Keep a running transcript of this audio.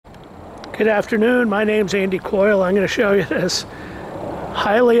Good afternoon, my name's Andy Coyle. I'm going to show you this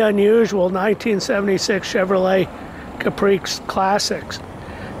highly unusual 1976 Chevrolet Caprice Classic.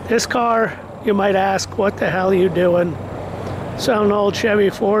 This car, you might ask, what the hell are you doing? It's an old Chevy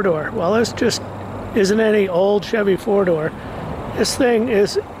four-door. Well, this just isn't any old Chevy four-door. This thing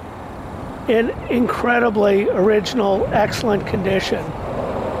is in incredibly original, excellent condition.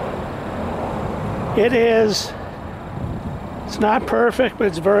 It's not perfect, but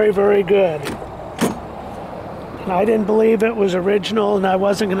it's very, very good. And I didn't believe it was original, and I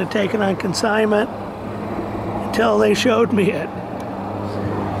wasn't going to take it on consignment until they showed me it.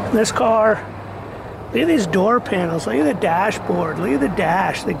 And this car, look at these door panels, look at the dashboard, look at the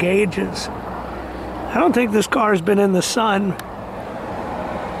dash, the gauges. I don't think this car has been in the sun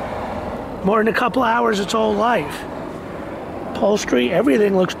more than a couple hours its whole life. Upholstery,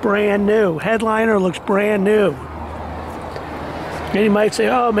 everything looks brand new. Headliner looks brand new. And you might say,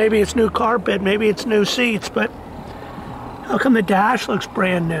 oh, maybe it's new carpet, maybe it's new seats, but how come the dash looks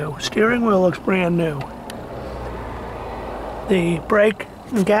brand new? Steering wheel looks brand new. The brake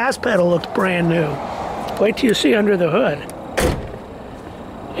and gas pedal looks brand new. Wait till you see under the hood.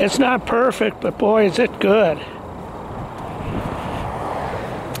 It's not perfect, but boy, is it good.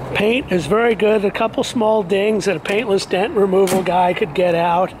 Paint is very good. A couple small dings that a paintless dent removal guy could get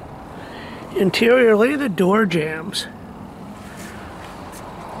out. Interior, look at the door jambs.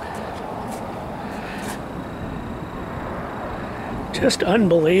 Just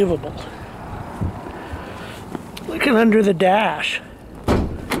unbelievable. Looking under the dash.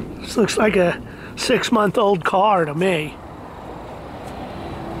 This looks like a 6-month-old car to me.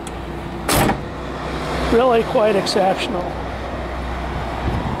 Really quite exceptional.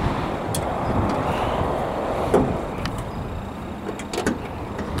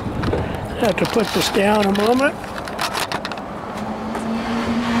 I have to put this down a moment.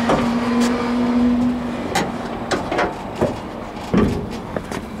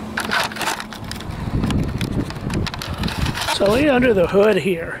 So look under the hood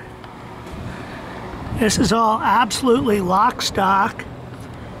here. This is all absolutely lock stock.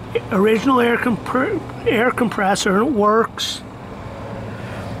 Original air compressor, and it works.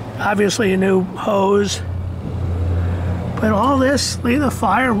 Obviously a new hose. But all this, look at the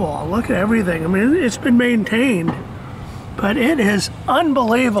firewall, look at everything. I mean, it's been maintained, but it is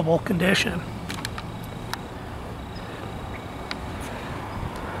unbelievable condition.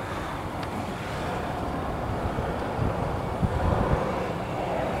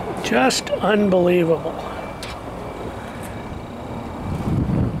 Just unbelievable.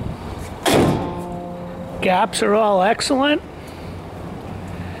 Gaps are all excellent.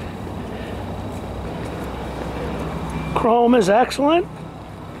 Chrome is excellent.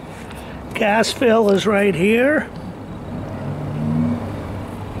 Gas fill is right here.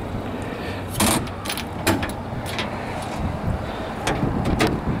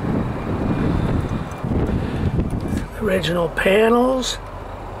 Original panels.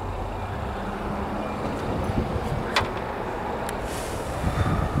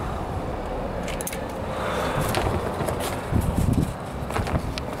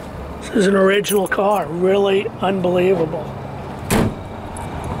 This is an original car, really unbelievable.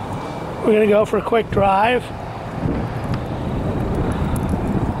 We're going to go for a quick drive.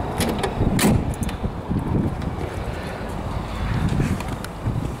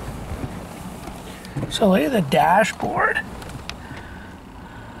 So look at the dashboard.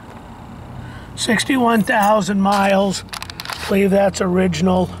 61,000 miles. I believe that's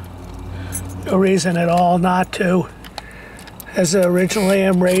original. No reason at all not to. Has the original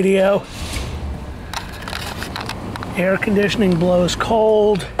AM radio. Air conditioning blows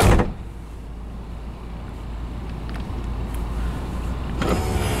cold.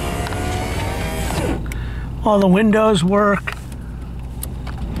 All the windows work.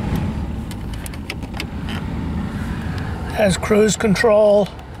 Has cruise control.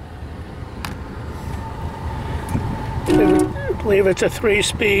 I believe it's a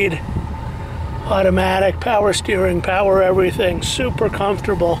 3-speed. Automatic, power steering, power everything, super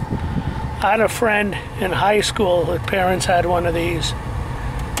comfortable. I had a friend in high school that parents had one of these,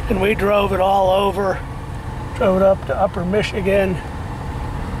 and we drove it all over, drove it up to Upper Michigan,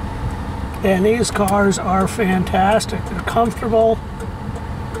 and these cars are fantastic. They're comfortable.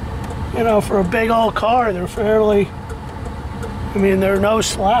 You know, for a big old car, they're fairly, I mean, they're no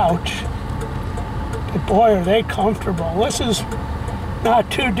slouch, but boy, are they comfortable. This is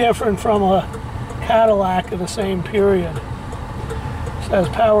not too different from a Cadillac of the same period. It has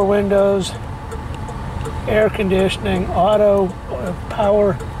power windows, air conditioning, auto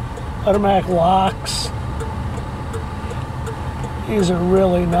power, automatic locks. These are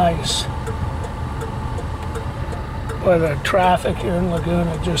really nice. But the traffic here in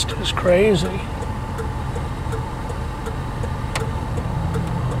Laguna just is crazy.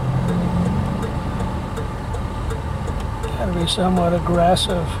 Gotta be somewhat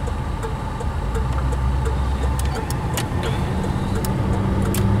aggressive.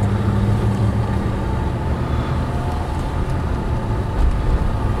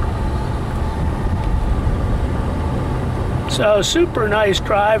 So super nice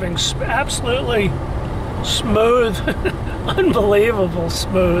driving, absolutely smooth, unbelievable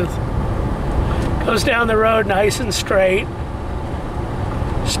smooth. Goes down the road nice and straight.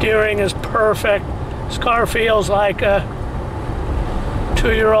 Steering is perfect. This car feels like a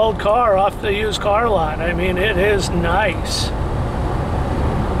 2-year-old car off the used car lot. I mean, it is nice.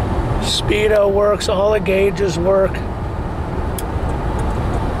 Speedo works, all the gauges work.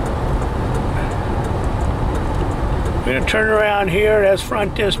 We're going to turn around here. It has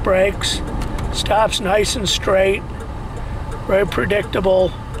front disc brakes. Stops nice and straight. Very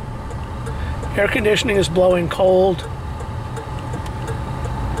predictable. Air conditioning is blowing cold.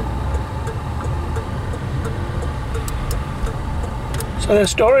 So the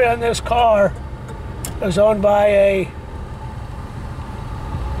story on this car was owned by a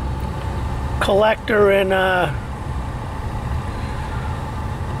collector in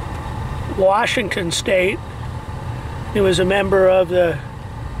Washington State. He was a member of the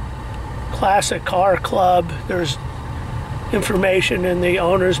Classic Car Club. There's information in the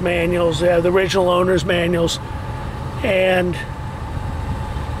owner's manuals, the original owner's manuals. And,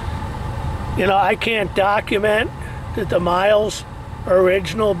 you know, I can't document that the miles are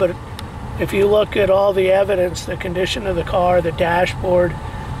original, but if you look at all the evidence, the condition of the car, the dashboard,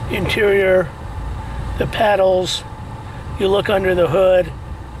 interior, the pedals, you look under the hood,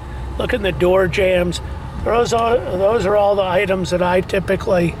 look in the door jambs, those are all the items that I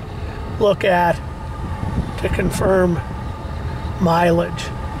typically look at to confirm mileage.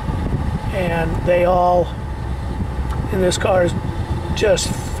 And they all, in this car, is just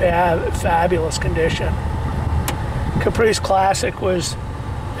fabulous condition. Caprice Classic was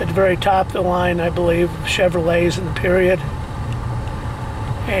at the very top of the line, I believe, Chevrolets in the period.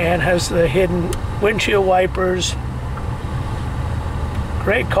 And has the hidden windshield wipers.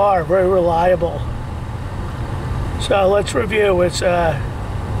 Great car, very reliable. So let's review. It's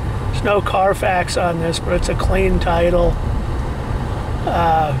there's no Carfax on this, but it's a clean title.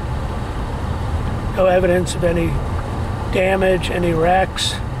 No evidence of any damage, any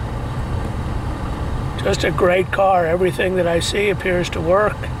wrecks. Just a great car. Everything that I see appears to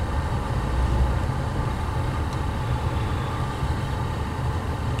work.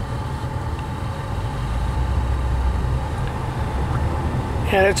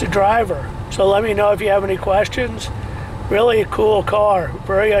 And it's a driver. So let me know if you have any questions. Really a cool car,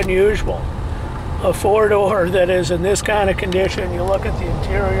 very unusual. A four-door that is in this kind of condition. You look at the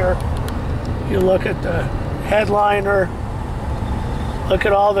interior, you look at the headliner, look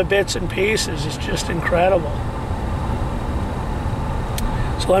at all the bits and pieces. It's just incredible.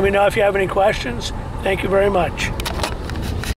 So let me know if you have any questions. Thank you very much.